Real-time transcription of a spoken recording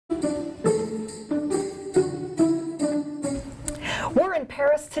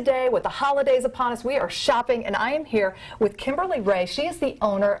Paris today with the holidays upon us. We are shopping, and I am here with Kimberly Ray. She is the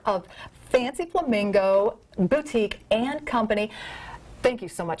owner of Fancy Flamingo Boutique and Company. Thank you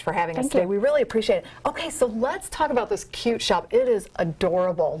so much for having us today. We really appreciate it. Okay, so let's talk about this cute shop. It is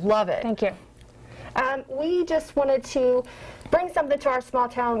adorable. Love it. Thank you. We just wanted to bring something to our small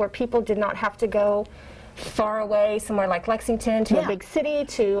town where people did not have to go far away, somewhere like Lexington, to a big city,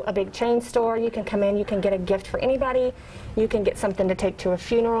 to a big chain store. You can come in, you can get a gift for anybody, you can get something to take to a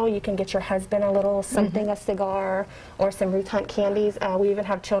funeral, you can get your husband a little something, a cigar, or some Ruth Hunt candies. We even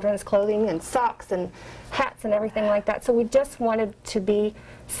have children's clothing and socks and hats and everything like that. So we just wanted to be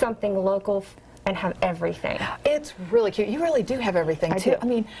something local and have everything. It's really cute. You really do have everything too. I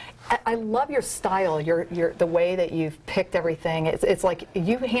mean, I love your style, the way that you've picked everything. It's like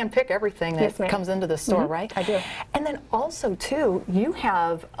you handpick everything that comes into the store, right? I do. And then also too, you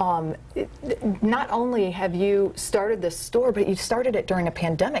have not only have you started this store, but you started it during a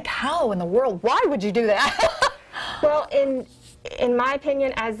pandemic. How in the world? Why would you do that? Well, in my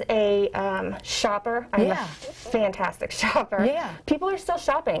opinion, as a shopper, I'm a fantastic shopper. People are still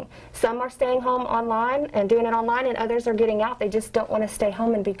shopping. Some are staying home online and doing it online, and others are getting out. They just don't want to stay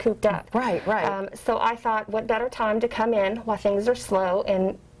home and be cooped up. Right, right. So I thought, what better time to come in while things are slow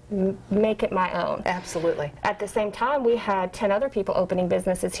and make it my own. Absolutely. At the same time, we had 10 other people opening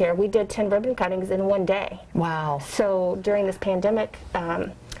businesses here. We did 10 ribbon cuttings in one day. Wow. So during this pandemic,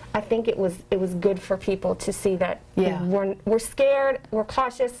 I think it was good for people to see that we're scared, we're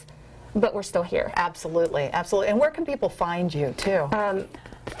cautious, but we're still here. Absolutely, absolutely. And where can people find you too?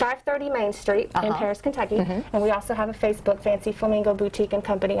 530 Main Street in Paris, Kentucky, and we also have a Facebook, Fancy Flamingo Boutique and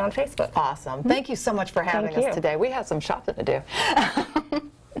Company on Facebook. Awesome. Thank you so much for having us today. We have some shopping to do.